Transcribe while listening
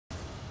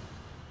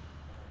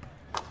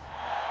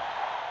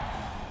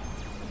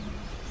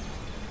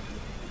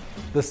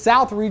The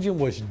South region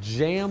was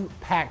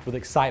jam-packed with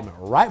excitement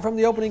right from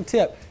the opening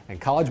tip,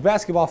 and college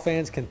basketball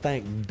fans can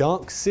thank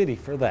Dunk City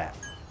for that.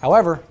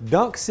 However,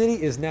 Dunk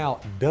City is now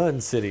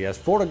Done City as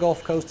Florida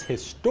Gulf Coast's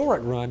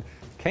historic run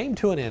came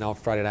to an end on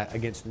Friday night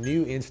against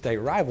new in-state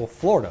rival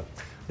Florida.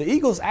 The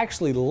Eagles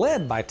actually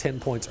led by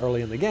 10 points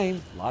early in the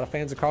game. A lot of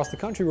fans across the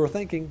country were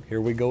thinking, here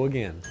we go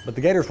again. But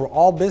the Gators were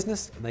all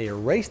business, and they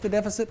erased the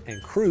deficit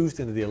and cruised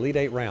into the Elite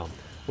Eight round.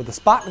 With a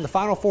spot in the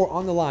Final Four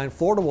on the line,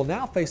 Florida will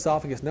now face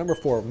off against number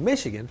 4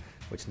 Michigan,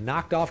 which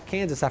knocked off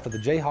Kansas after the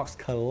Jayhawks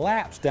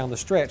collapsed down the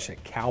stretch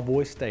at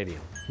Cowboy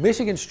Stadium.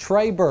 Michigan's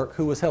Trey Burke,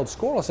 who was held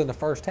scoreless in the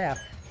first half,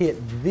 hit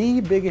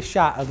the biggest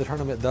shot of the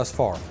tournament thus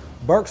far.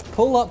 Burke's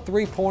pull-up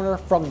three-pointer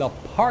from the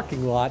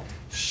parking lot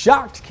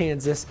shocked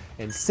Kansas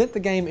and sent the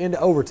game into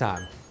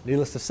overtime.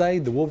 Needless to say,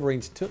 the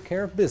Wolverines took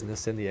care of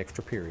business in the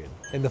extra period.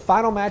 In the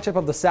final matchup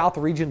of the South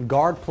region,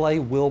 guard play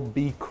will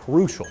be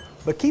crucial.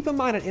 But keep in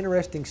mind an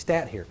interesting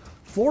stat here.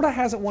 Florida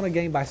hasn't won a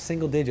game by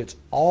single digits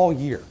all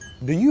year.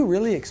 Do you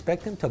really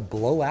expect them to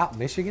blow out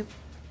Michigan?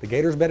 The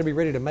Gators better be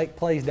ready to make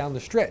plays down the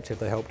stretch if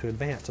they hope to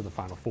advance to the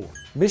Final Four.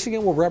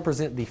 Michigan will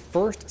represent the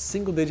first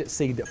single-digit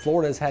seed that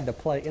Florida has had to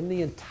play in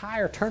the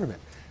entire tournament.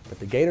 But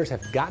the Gators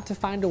have got to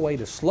find a way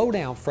to slow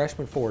down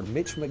freshman forward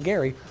Mitch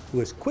McGary, who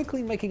is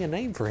quickly making a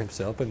name for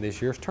himself in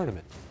this year's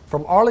tournament.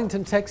 From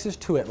Arlington, Texas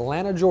to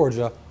Atlanta,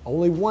 Georgia,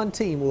 only one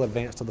team will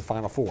advance to the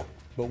Final Four.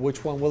 But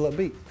which one will it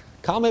be?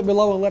 Comment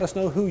below and let us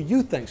know who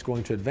you think is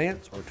going to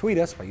advance, or tweet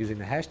us by using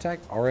the hashtag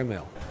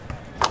RML.